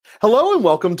Hello and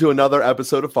welcome to another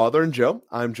episode of Father and Joe.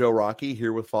 I'm Joe Rocky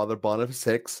here with Father Boniface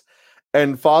Hicks.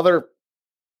 And Father,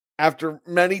 after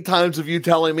many times of you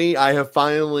telling me, I have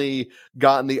finally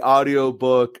gotten the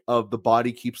audiobook of The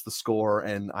Body Keeps the Score,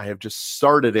 and I have just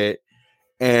started it.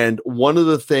 And one of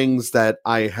the things that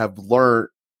I have learned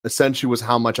essentially was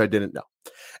how much I didn't know.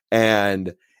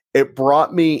 And it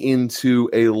brought me into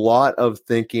a lot of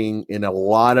thinking in a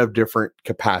lot of different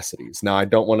capacities. Now, I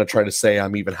don't want to try to say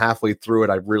I'm even halfway through it.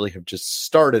 I really have just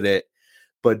started it.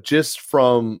 But just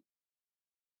from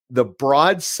the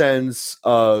broad sense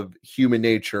of human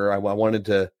nature, I wanted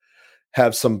to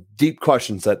have some deep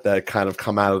questions that kind of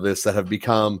come out of this that have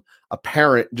become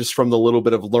apparent just from the little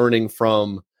bit of learning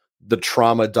from the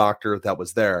trauma doctor that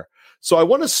was there. So I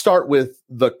want to start with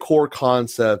the core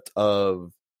concept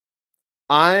of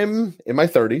I'm in my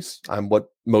 30s. I'm what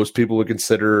most people would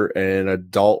consider an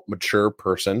adult, mature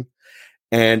person.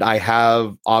 And I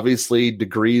have obviously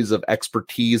degrees of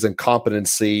expertise and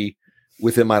competency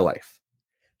within my life.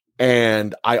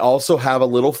 And I also have a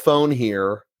little phone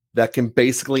here that can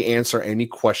basically answer any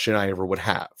question I ever would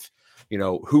have. You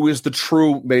know, who is the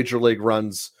true Major League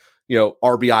runs,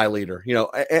 RBI leader?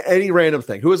 Any random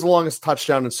thing. Who has the longest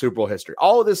touchdown in Super Bowl history?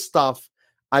 All of this stuff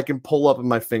I can pull up in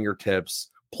my fingertips.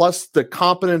 Plus the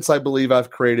competence I believe I've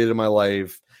created in my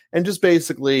life, and just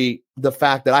basically the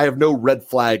fact that I have no red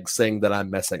flags saying that I'm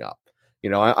messing up.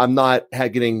 I'm not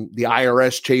getting the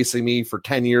IRS chasing me for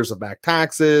 10 years of back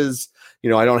taxes.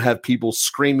 I don't have people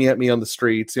screaming at me on the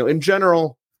streets. In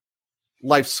general,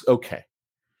 life's okay.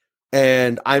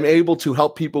 And I'm able to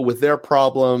help people with their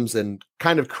problems and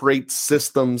kind of create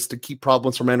systems to keep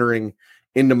problems from entering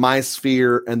into my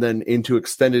sphere and then into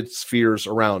extended spheres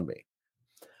around me.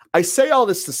 I say all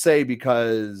this to say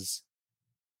because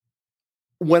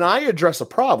when I address a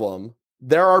problem,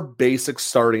 there are basic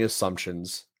starting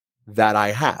assumptions that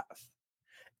I have.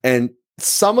 And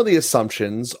some of the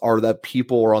assumptions are that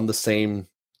people are on the same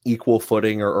equal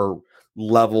footing or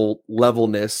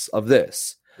levelness of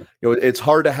this. It's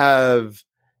hard to have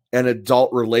an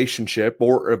adult relationship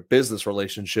or a business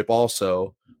relationship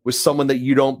also with someone that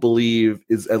you don't believe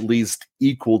is at least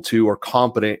equal to or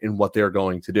competent in what they're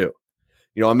going to do.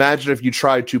 Imagine if you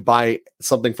tried to buy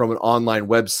something from an online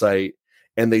website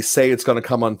and they say it's going to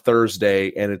come on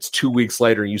Thursday and it's 2 weeks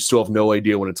later and you still have no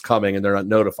idea when it's coming and they're not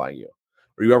notifying you.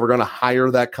 Are you ever going to hire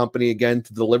that company again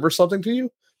to deliver something to you?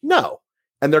 No.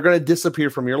 And they're going to disappear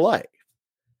from your life.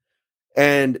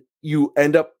 And you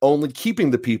end up only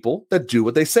keeping the people that do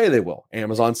what they say they will.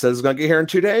 Amazon says it's going to get here in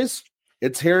 2 days.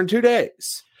 It's here in 2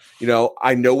 days.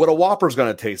 I know what a Whopper is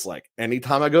going to taste like.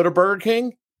 Anytime I go to Burger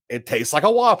King, it tastes like a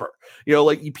Whopper.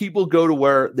 People go to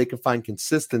where they can find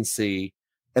consistency,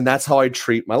 and that's how I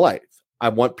treat my life. I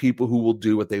want people who will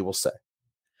do what they will say.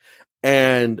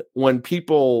 And when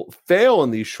people fail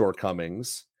in these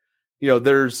shortcomings,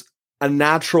 there's a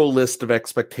natural list of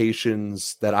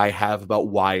expectations that I have about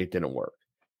why it didn't work.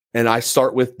 And I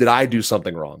start with, did I do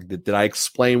something wrong? Did I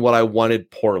explain what I wanted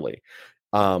poorly?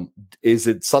 Is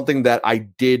it something that I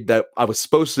did that I was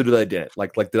supposed to do that I didn't?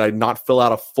 Like did I not fill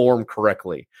out a form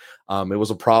correctly? It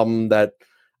was a problem that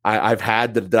I've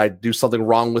had. Did I do something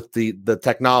wrong with the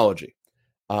technology?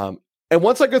 And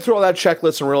once I go through all that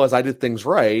checklist and realize I did things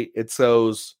right, it's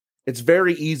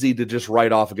very easy to just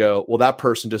write off and go, well, that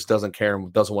person just doesn't care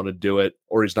and doesn't want to do it,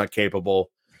 or he's not capable.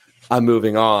 I'm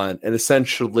moving on, and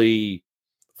essentially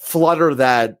flutter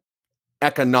that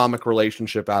economic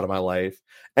relationship out of my life.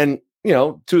 And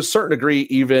to a certain degree,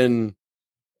 even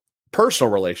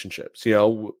personal relationships.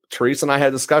 Teresa and I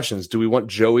had discussions. Do we want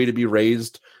Joey to be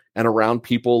raised and around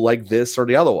people like this or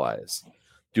the otherwise?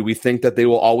 Do we think that they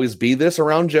will always be this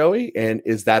around Joey? And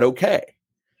is that okay?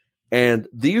 And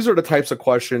these are the types of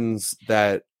questions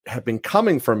that have been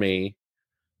coming from me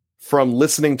from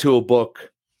listening to a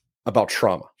book about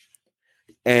trauma.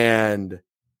 And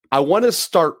I want to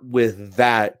start with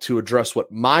that to address what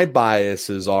my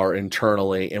biases are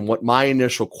internally and what my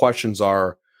initial questions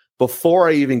are before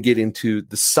I even get into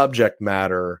the subject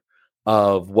matter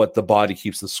of what The Body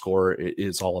Keeps the Score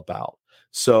is all about.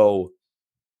 So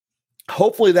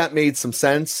hopefully that made some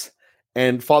sense.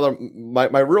 And Father,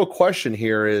 my real question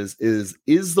here is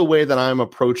the way that I'm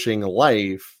approaching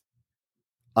life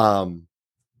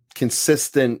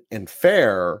consistent and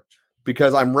fair?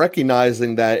 Because I'm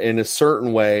recognizing that in a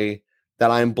certain way that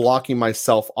I'm blocking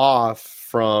myself off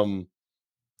from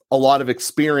a lot of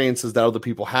experiences that other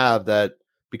people have, that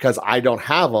because I don't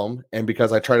have them and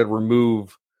because I try to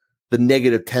remove the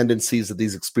negative tendencies that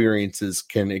these experiences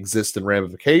can exist in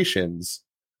ramifications.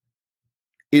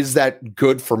 Is that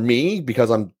good for me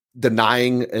because I'm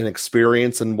denying an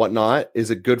experience and whatnot? Is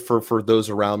it good for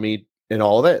those around me in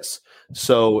all of this?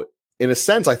 So in a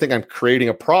sense, I think I'm creating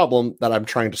a problem that I'm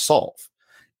trying to solve.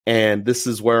 And this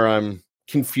is where I'm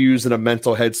confused in a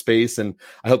mental headspace. And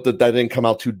I hope that didn't come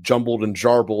out too jumbled and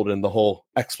jarbled in the whole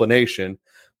explanation.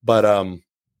 But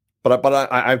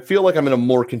I feel like I'm in a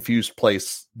more confused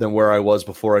place than where I was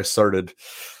before I started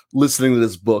listening to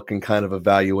this book and kind of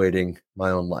evaluating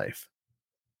my own life.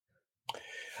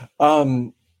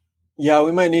 Yeah,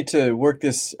 we might need to work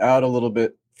this out a little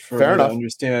bit for Fair me to enough.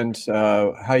 understand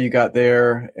how you got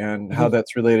there and how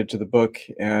that's related to the book.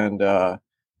 And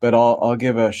but I'll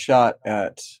give a shot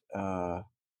at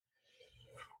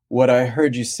what I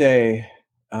heard you say.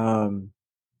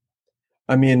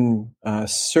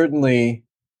 Certainly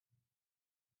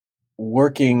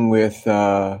working with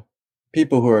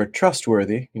people who are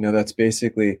trustworthy. That's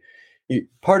basically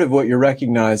part of what you're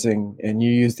recognizing, and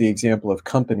you use the example of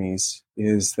companies,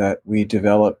 is that we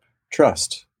develop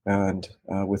trust and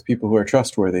with people who are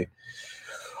trustworthy.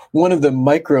 One of the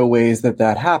micro ways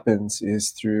that happens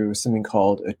is through something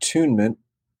called attunement.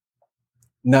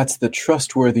 And that's the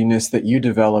trustworthiness that you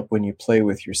develop when you play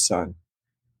with your son.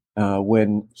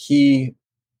 When he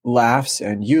laughs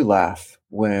and you laugh,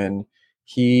 when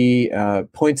he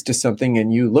points to something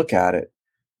and you look at it,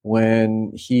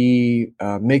 when he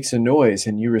makes a noise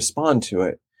and you respond to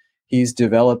it, he's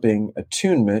developing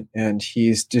attunement, and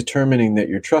he's determining that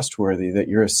you're trustworthy, that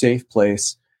you're a safe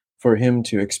place for him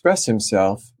to express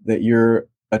himself, that you're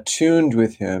attuned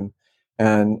with him,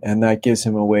 and that gives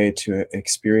him a way to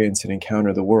experience and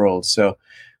encounter the world. So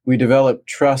we develop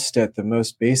trust at the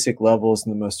most basic levels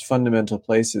in the most fundamental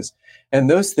places. And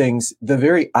those things, the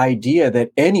very idea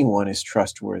that anyone is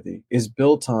trustworthy, is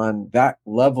built on that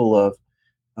level of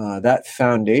that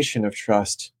foundation of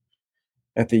trust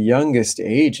at the youngest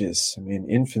ages.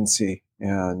 Infancy,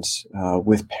 and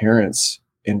with parents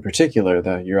in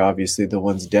particular. You're obviously the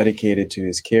ones dedicated to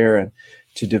his care and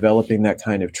to developing that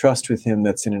kind of trust with him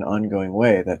that's in an ongoing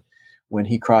way, that when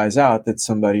he cries out, that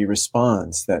somebody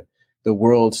responds, that the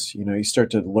world, you start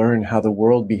to learn how the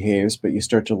world behaves, but you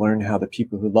start to learn how the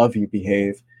people who love you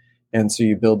behave. And so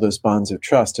you build those bonds of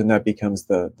trust, and that becomes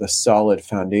the solid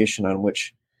foundation on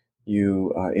which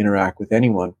you interact with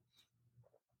anyone.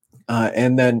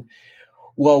 And then,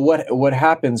 well, what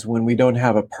happens when we don't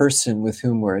have a person with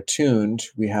whom we're attuned?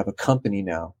 We have a company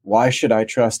now. Why should I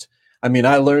trust? I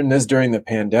learned this during the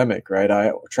pandemic, right?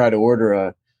 I tried to order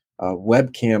a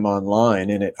webcam online,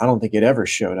 and I don't think it ever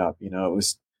showed up. It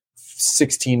was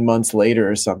 16 months later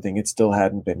or something. It still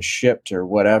hadn't been shipped or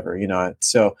whatever,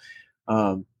 So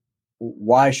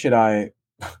why should I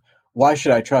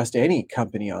trust any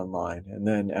company online? And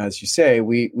then, as you say,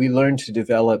 we learn to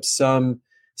develop some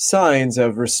signs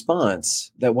of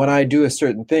response, that when I do a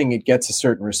certain thing, it gets a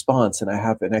certain response, and I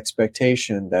have an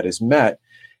expectation that is met.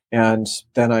 And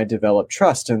then I develop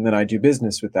trust, and then I do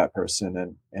business with that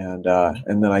person, and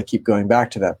then I keep going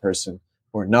back to that person,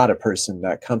 or not a person,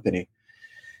 that company.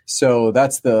 So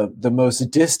that's the most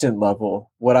distant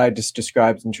level. What I just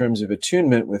described in terms of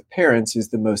attunement with parents is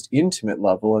the most intimate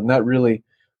level, and that really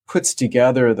puts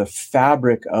together the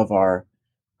fabric of our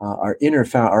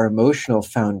emotional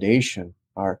foundation,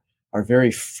 our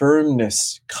very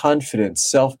firmness, confidence,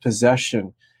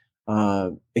 self-possession.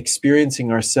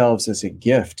 Experiencing ourselves as a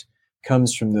gift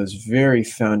comes from those very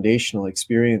foundational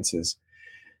experiences.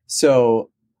 So,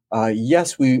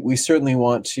 yes, we certainly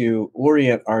want to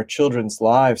orient our children's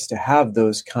lives to have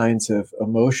those kinds of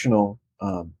emotional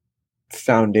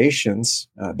foundations,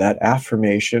 that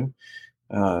affirmation,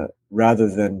 rather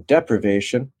than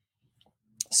deprivation,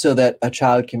 so that a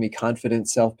child can be confident,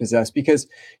 self-possessed, because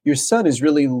your son is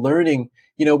really learning.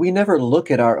 We never look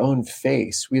at our own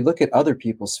face. We look at other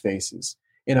people's faces.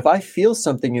 And if I feel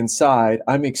something inside,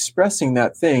 I'm expressing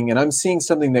that thing, and I'm seeing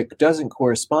something that doesn't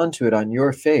correspond to it on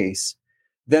your face,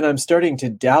 then I'm starting to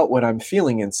doubt what I'm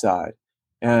feeling inside.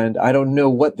 And I don't know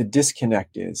what the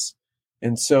disconnect is.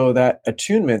 And so that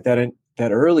attunement, that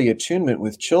early attunement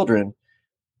with children,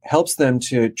 helps them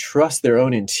to trust their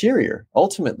own interior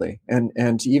ultimately,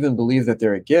 and to even believe that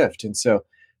they're a gift. And so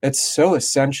it's so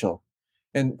essential.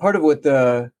 And part of what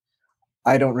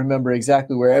I don't remember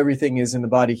exactly where everything is in the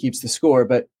body keeps the score,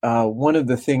 but one of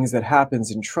the things that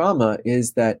happens in trauma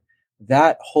is that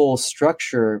whole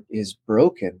structure is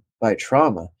broken by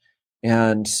trauma.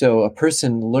 And so a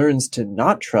person learns to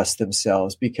not trust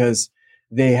themselves because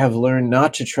they have learned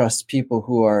not to trust people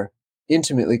who are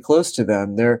intimately close to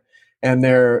them. Their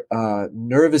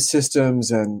nervous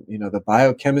systems and the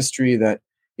biochemistry that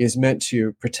is meant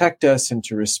to protect us and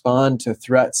to respond to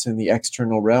threats in the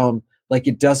external realm, like,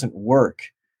 it doesn't work,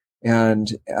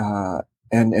 and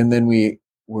then we're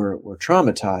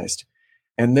traumatized.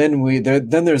 And then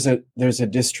there's a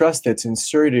distrust that's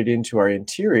inserted into our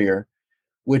interior,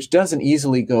 which doesn't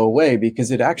easily go away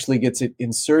because it actually gets it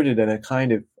inserted at a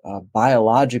kind of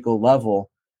biological level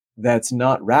that's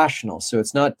not rational. So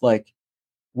it's not like,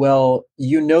 well,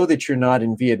 you know that you're not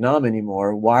in Vietnam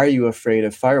anymore. Why are you afraid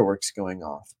of fireworks going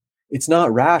off? It's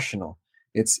not rational.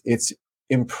 It's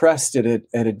impressed at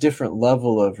a different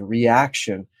level of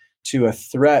reaction to a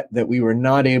threat that we were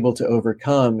not able to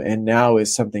overcome, and now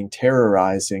is something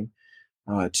terrorizing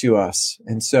to us.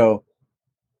 And so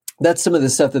that's some of the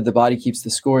stuff that the Body Keeps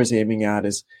the Score is aiming at,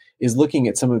 is looking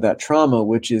at some of that trauma,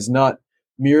 which is not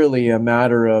merely a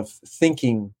matter of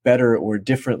thinking better or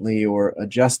differently or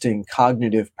adjusting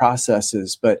cognitive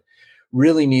processes, but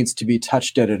really needs to be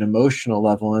touched at an emotional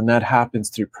level. And that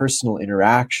happens through personal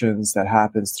interactions, that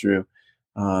happens through,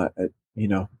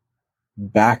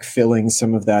 backfilling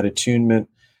some of that attunement.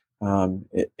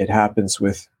 It happens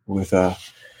with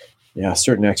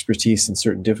certain expertise and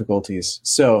certain difficulties.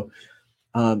 So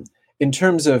in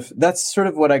terms of, that's sort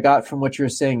of what I got from what you were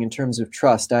saying in terms of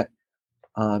trust.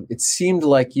 It seemed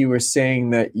like you were saying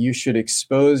that you should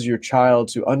expose your child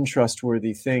to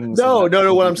untrustworthy things. No.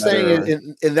 What I'm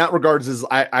saying in that regards is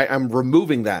I'm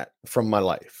removing that from my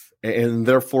life and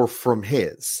therefore from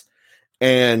his.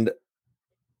 And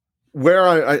where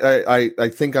I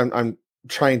think I'm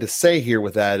trying to say here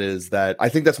with that is that I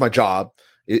think that's my job,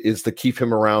 is to keep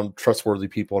him around trustworthy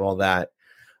people and all that.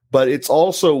 But it's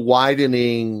also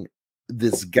widening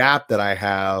this gap that I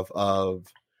have of,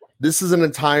 this is an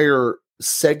entire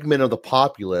segment of the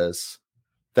populace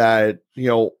that,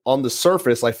 on the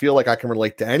surface, I feel like I can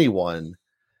relate to anyone.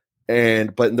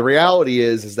 But the reality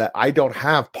is that I don't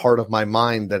have part of my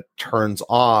mind that turns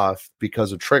off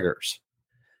because of triggers.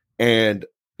 And,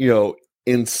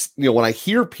 when I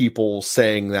hear people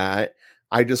saying that,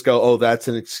 I just go, oh, that's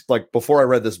like, before I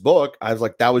read this book, I was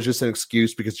like, that was just an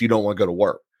excuse because you don't want to go to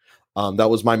work. That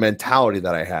was my mentality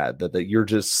that I had, that you're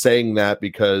just saying that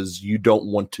because you don't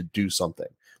want to do something.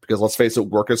 Because let's face it,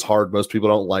 work is hard. Most people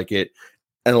don't like it.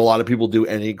 And a lot of people do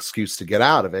any excuse to get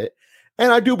out of it.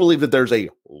 And I do believe that there's a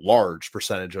large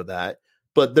percentage of that,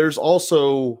 but there's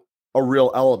also a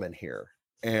real element here.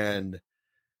 And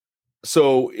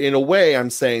so in a way, I'm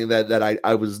saying that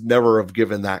I was never have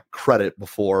given that credit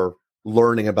before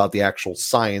learning about the actual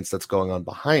science that's going on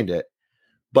behind it.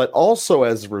 But also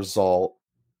as a result,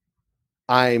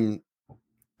 I'm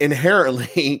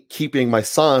inherently keeping my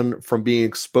son from being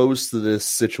exposed to this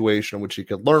situation in which he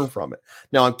could learn from it.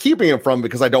 Now, I'm keeping him from it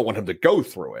because I don't want him to go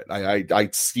through it. I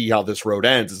see how this road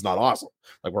ends. It's not awesome.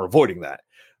 Like, we're avoiding that.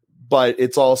 But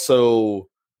it's also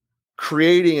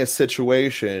creating a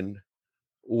situation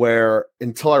where,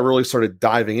 until I really started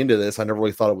diving into this, I never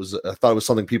really thought it was, I thought it was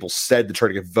something people said to try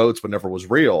to get votes, but never was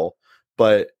real.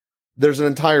 But there's an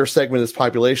entire segment of this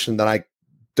population that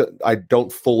I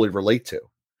don't fully relate to.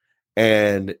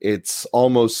 And it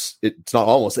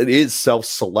is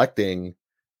self-selecting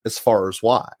as far as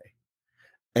why.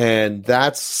 And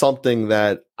that's something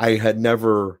that I had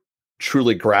never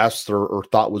truly grasped or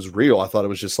thought was real. I thought it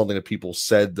was just something that people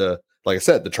said to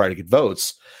try to get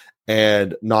votes,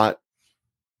 and not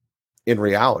in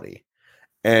reality.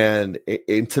 And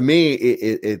to me,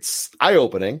 it's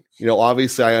eye-opening.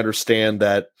 Obviously I understand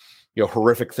that,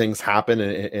 horrific things happen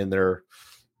and they're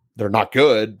not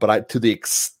good, but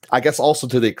I guess also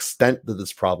to the extent that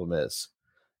this problem is,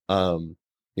 and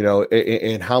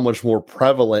how much more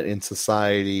prevalent in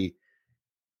society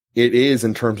it is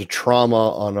in terms of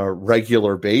trauma on a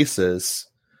regular basis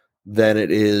than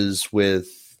it is with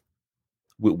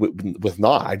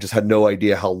not. I just had no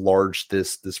idea how large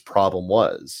this problem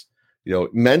was.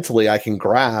 Mentally, I can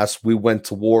grasp, we went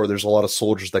to war. There's a lot of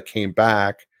soldiers that came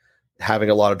back having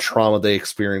a lot of trauma they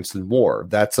experienced in war.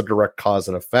 That's a direct cause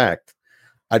and effect.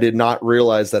 I did not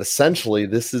realize that essentially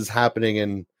this is happening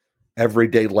in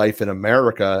everyday life in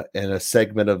America, in a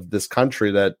segment of this country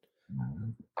that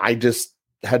I just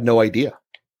had no idea.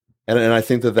 And I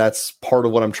think that that's part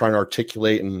of what I'm trying to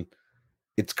articulate. And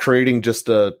it's creating just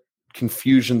a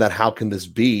confusion that how can this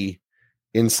be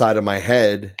inside of my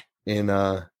head in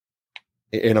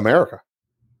America?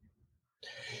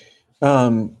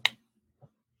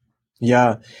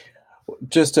 Yeah.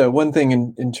 Just one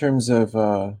thing in terms of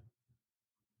what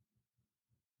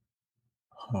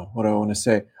do I want to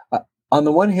say? On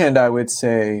the one hand, I would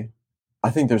say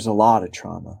I think there's a lot of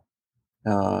trauma,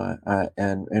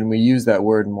 and we use that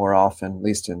word more often, at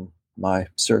least in my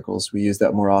circles. We use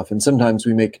that more often. Sometimes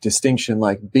we make a distinction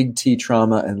like big T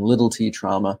trauma and little t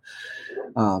trauma,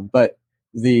 but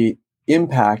the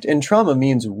impact, and trauma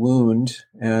means wound,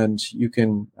 and you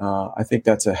can I think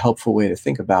that's a helpful way to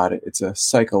think about it. It's a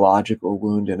psychological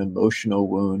wound, an emotional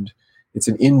wound, it's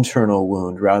an internal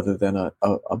wound rather than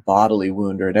a bodily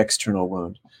wound or an external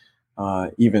wound,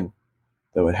 even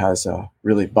though it has a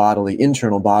really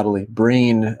internal bodily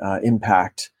brain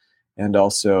impact, and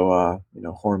also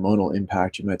hormonal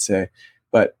impact, you might say.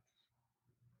 But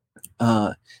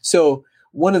so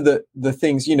one of the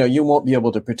things, you won't be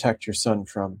able to protect your son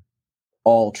from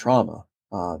all trauma.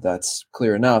 That's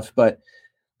clear enough. But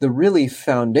the really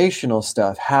foundational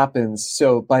stuff happens.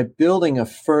 So by building a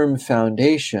firm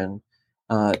foundation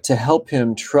to help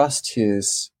him trust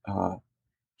his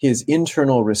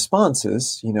internal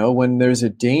responses, when there's a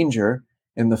danger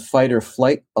and the fight or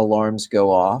flight alarms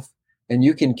go off, and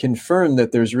you can confirm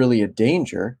that there's really a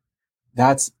danger,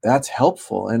 that's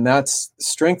helpful, and that's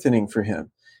strengthening for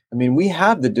him. I mean, we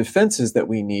have the defenses that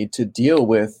we need to deal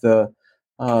with the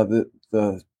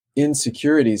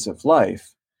insecurities of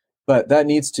life, but that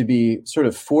needs to be sort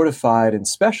of fortified and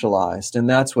specialized. And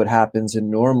that's what happens in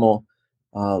normal,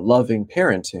 loving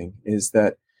parenting, is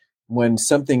that when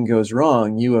something goes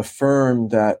wrong, you affirm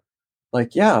that,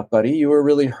 like, yeah, buddy, you were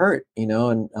really hurt,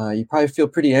 and you probably feel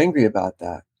pretty angry about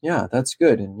that. Yeah, that's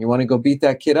good. And you want to go beat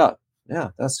that kid up. Yeah,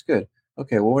 that's good.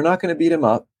 Okay, well, we're not going to beat him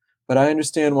up, but I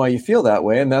understand why you feel that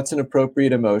way, and that's an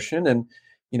appropriate emotion. And,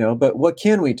 but what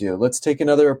can we do? Let's take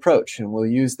another approach, and we'll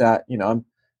use that. I'm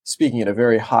speaking at a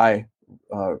very high,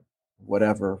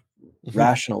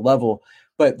 rational level,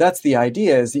 but that's the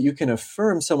idea, is that you can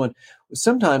affirm someone.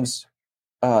 Sometimes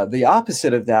the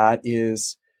opposite of that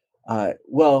is,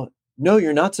 well, no,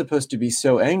 you're not supposed to be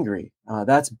so angry.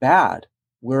 That's bad.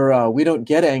 We don't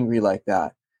get angry like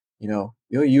that.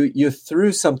 You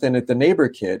threw something at the neighbor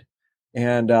kid,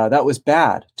 and that was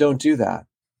bad. Don't do that.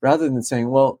 Rather than saying,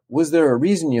 well, was there a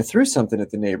reason you threw something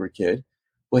at the neighbor kid?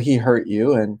 Well, he hurt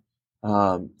you, and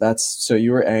so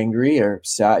you were angry or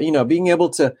sad. Being able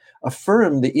to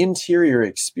affirm the interior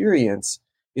experience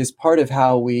is part of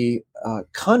how we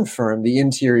confirm the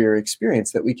interior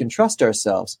experience, that we can trust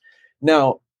ourselves.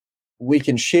 Now, we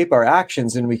can shape our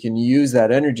actions, and we can use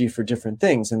that energy for different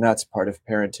things. And that's part of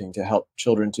parenting, to help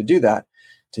children to do that,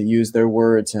 to use their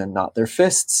words and not their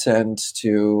fists, and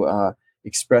to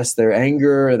express their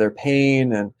anger or their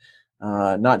pain, and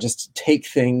not just take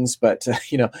things, but,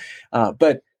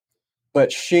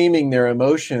 but shaming their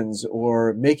emotions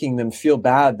or making them feel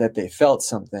bad that they felt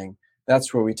something.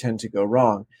 That's where we tend to go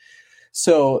wrong.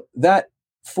 So that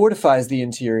fortifies the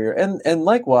interior. And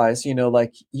likewise,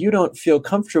 like, you don't feel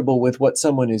comfortable with what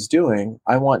someone is doing.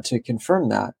 I want to confirm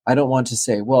that. I don't want to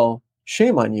say, well,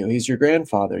 shame on you. He's your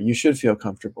grandfather. You should feel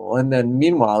comfortable. And then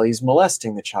meanwhile, he's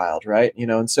molesting the child, right?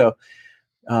 And so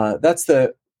that's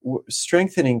the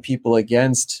strengthening people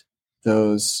against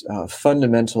those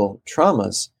fundamental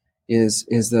traumas is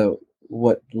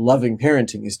what loving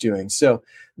parenting is doing. So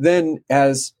then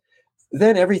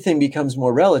everything becomes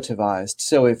more relativized.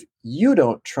 So if you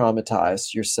don't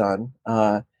traumatize your son,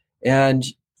 and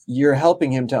you're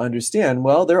helping him to understand,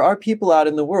 well, there are people out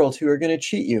in the world who are going to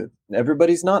cheat you.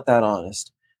 Everybody's not that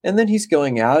honest. And then he's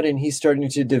going out and he's starting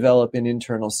to develop an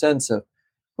internal sense of,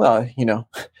 well,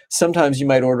 sometimes you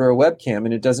might order a webcam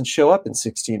and it doesn't show up in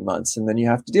 16 months. And then you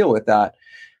have to deal with that.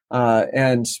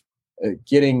 And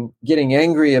getting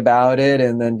angry about it,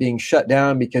 and then being shut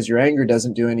down because your anger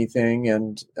doesn't do anything,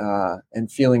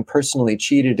 and feeling personally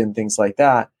cheated and things like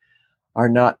that are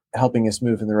not helping us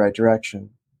move in the right direction.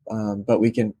 But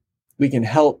we can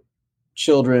help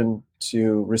children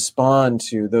to respond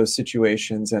to those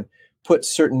situations and put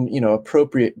certain,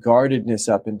 appropriate guardedness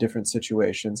up in different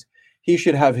situations. He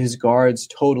should have his guards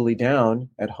totally down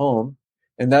at home,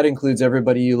 and that includes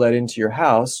everybody you let into your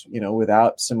house,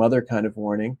 without some other kind of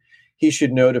warning. He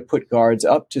should know to put guards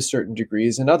up to certain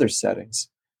degrees in other settings.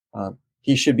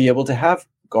 He should be able to have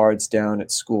guards down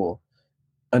at school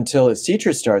until his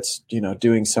teacher starts,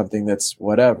 doing something that's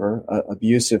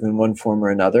abusive in one form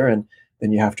or another, and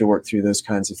then you have to work through those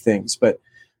kinds of things. But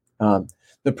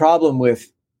the problem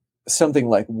with something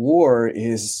like war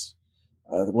is,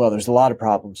 there's a lot of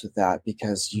problems with that,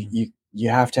 because you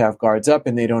have to have guards up,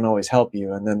 and they don't always help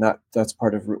you, and then that's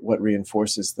part of what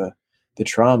reinforces the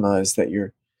trauma, is that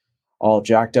you're all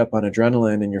jacked up on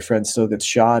adrenaline, and your friend still gets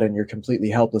shot, and you're completely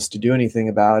helpless to do anything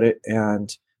about it,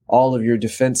 and all of your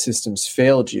defense systems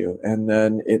failed you, and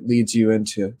then it leads you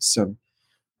into some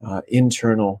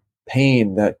internal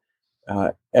pain that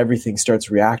everything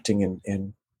starts reacting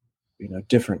in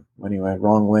different,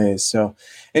 wrong ways. So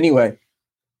anyway,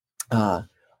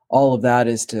 all of that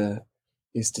is to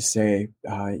say,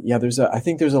 I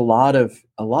think there's a lot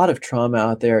of trauma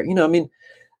out there.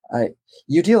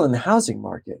 You deal in the housing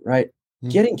market, right? Mm-hmm.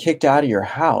 Getting kicked out of your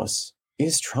house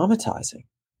is traumatizing.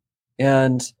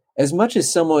 And as much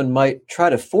as someone might try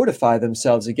to fortify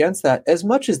themselves against that, as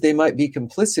much as they might be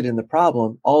complicit in the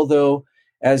problem, although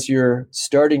as you're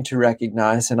starting to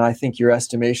recognize, and I think your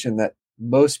estimation that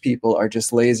most people are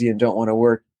just lazy and don't want to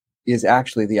work is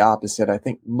actually the opposite. I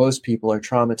think most people are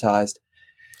traumatized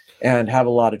and have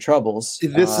a lot of troubles.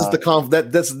 This is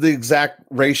that's the exact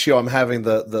ratio I'm having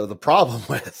the problem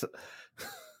with.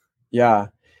 Yeah.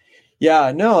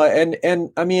 No,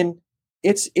 and I mean,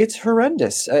 it's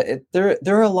horrendous. There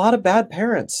are a lot of bad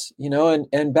parents,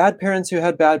 and bad parents who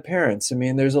had bad parents. I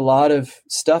mean, there's a lot of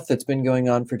stuff that's been going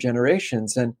on for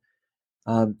generations, and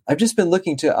I've been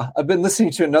listening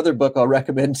to another book I'll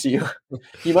recommend to you.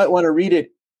 You might want to read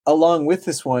it along with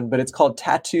this one, but it's called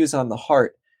Tattoos on the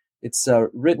Heart. It's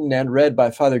written and read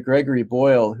by Father Gregory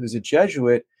Boyle, who's a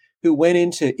Jesuit who went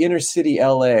into inner city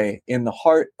LA in the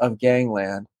heart of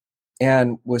gangland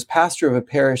and was pastor of a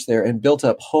parish there and built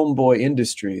up Homeboy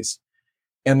Industries.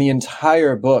 And the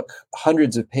entire book,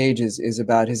 hundreds of pages, is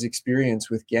about his experience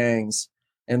with gangs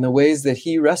and the ways that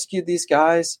he rescued these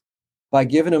guys by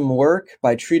giving them work,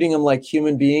 by treating them like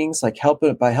human beings,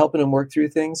 by helping them work through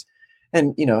things.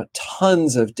 And,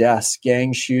 tons of deaths,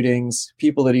 gang shootings,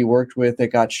 people that he worked with that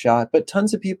got shot, but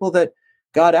tons of people that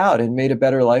got out and made a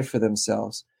better life for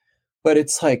themselves. But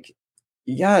it's like,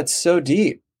 yeah, it's so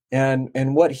deep.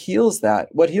 And what heals that?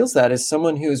 What heals that is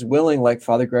someone who is willing, like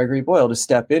Father Gregory Boyle, to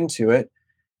step into it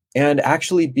and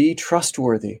actually be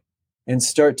trustworthy and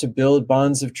start to build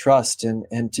bonds of trust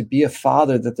and to be a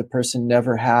father that the person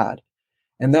never had.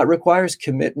 And that requires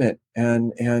commitment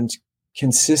and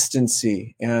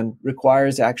consistency and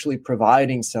requires actually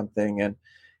providing something. And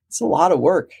it's a lot of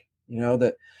work,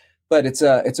 but it's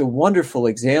a wonderful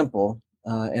example.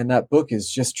 And that book is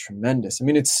just tremendous. I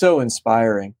mean, it's so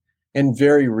inspiring and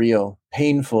very real,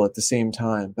 painful at the same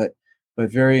time, but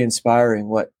very inspiring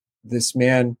what this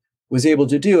man was able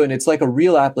to do. And it's like a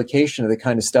real application of the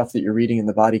kind of stuff that you're reading in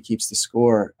The Body Keeps the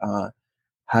Score,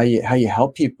 how you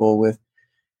help people with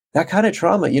that kind of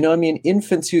trauma.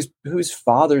 Infants whose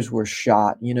fathers were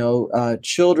shot,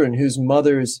 children whose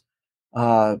mothers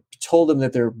told them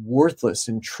that they're worthless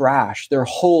and trash their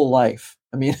whole life.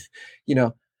 I mean,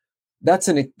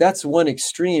 that's one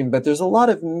extreme, but there's a lot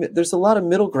of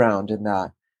middle ground in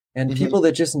that. And people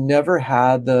that just never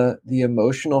had the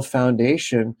emotional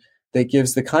foundation that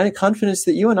gives the kind of confidence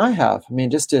that you and I have. I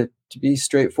mean, just to be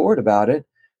straightforward about it,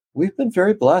 we've been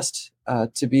very blessed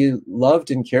to be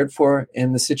loved and cared for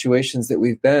in the situations that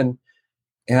we've been.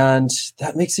 And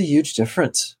that makes a huge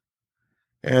difference.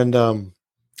 And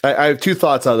I have two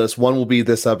thoughts on this. One will be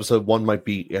this episode. One might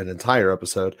be an entire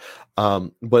episode.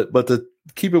 But to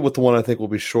keep it with the one I think will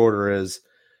be shorter is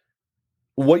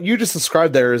what you just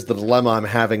described there is the dilemma I'm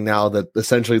having now that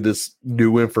essentially this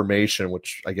new information,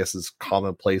 which I guess is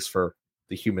commonplace for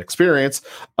the human experience,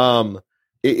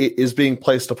 it is being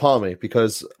placed upon me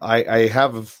because I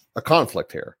have a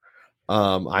conflict here.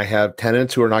 I have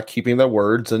tenants who are not keeping their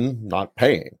words and not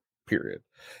paying, period.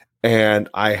 And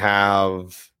I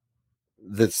have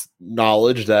this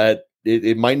knowledge that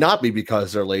it might not be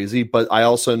because they're lazy, but I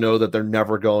also know that they're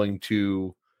never going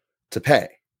to pay.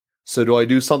 So do I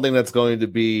do something that's going to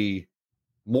be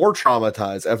more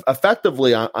traumatized?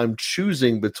 Effectively, I'm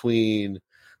choosing between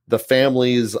the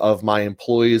families of my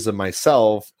employees and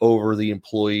myself over the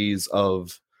employees or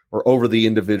over the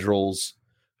individuals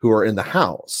who are in the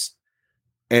house.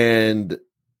 And,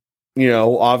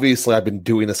 obviously I've been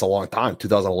doing this a long time.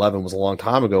 2011 was a long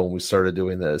time ago when we started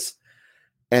doing this.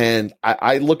 And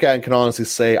I look at it and can honestly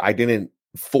say I didn't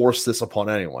force this upon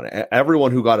anyone.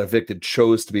 Everyone who got evicted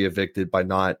chose to be evicted by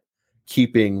not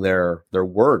keeping their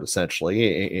word,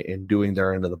 essentially, and doing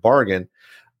their end of the bargain.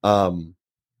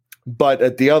 But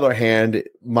at the other hand,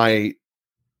 my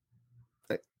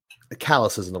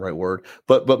callous isn't the right word,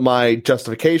 but my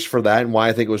justification for that and why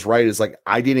I think it was right is like,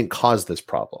 I didn't cause this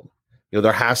problem.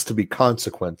 There has to be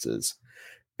consequences.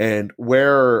 And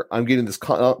where I'm getting this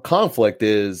conflict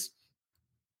is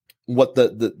what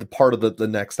the part of the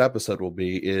next episode will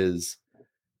be is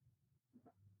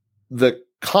the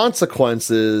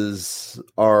consequences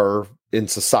are in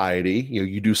society.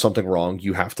 You do something wrong,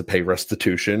 you have to pay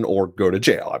restitution or go to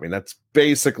jail. I mean, that's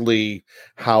basically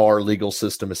how our legal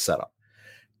system is set up.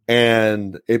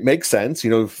 And it makes sense,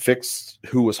 fix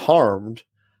who was harmed,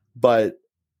 but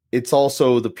it's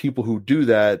also the people who do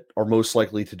that are most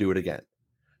likely to do it again.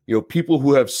 People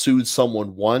who have sued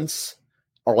someone once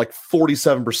are like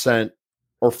 47%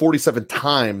 or 47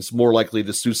 times more likely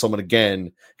to sue someone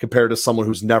again compared to someone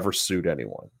who's never sued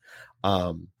anyone.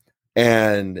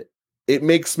 And it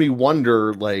makes me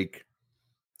wonder, like,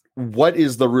 what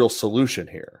is the real solution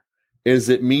here? Is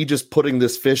it me just putting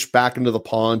this fish back into the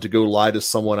pond to go lie to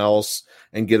someone else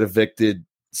and get evicted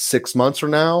 6 months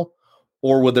from now?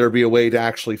 Or would there be a way to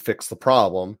actually fix the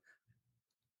problem?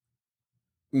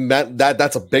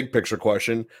 That's a big picture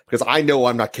question, because I know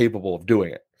I'm not capable of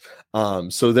doing it.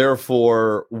 So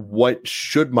therefore, what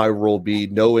should my role be,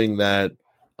 knowing that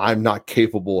I'm not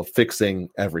capable of fixing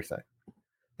everything?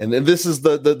 And then this is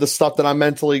the stuff that I'm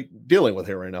mentally dealing with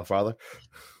here right now, Father.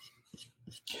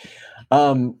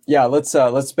 Yeah, let's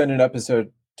spend an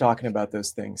episode talking about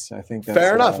those things. I think that's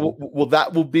fair enough. Well,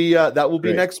 that will be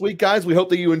great. next week, guys. We hope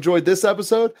that you enjoyed this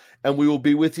episode, and we will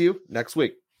be with you next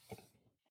week.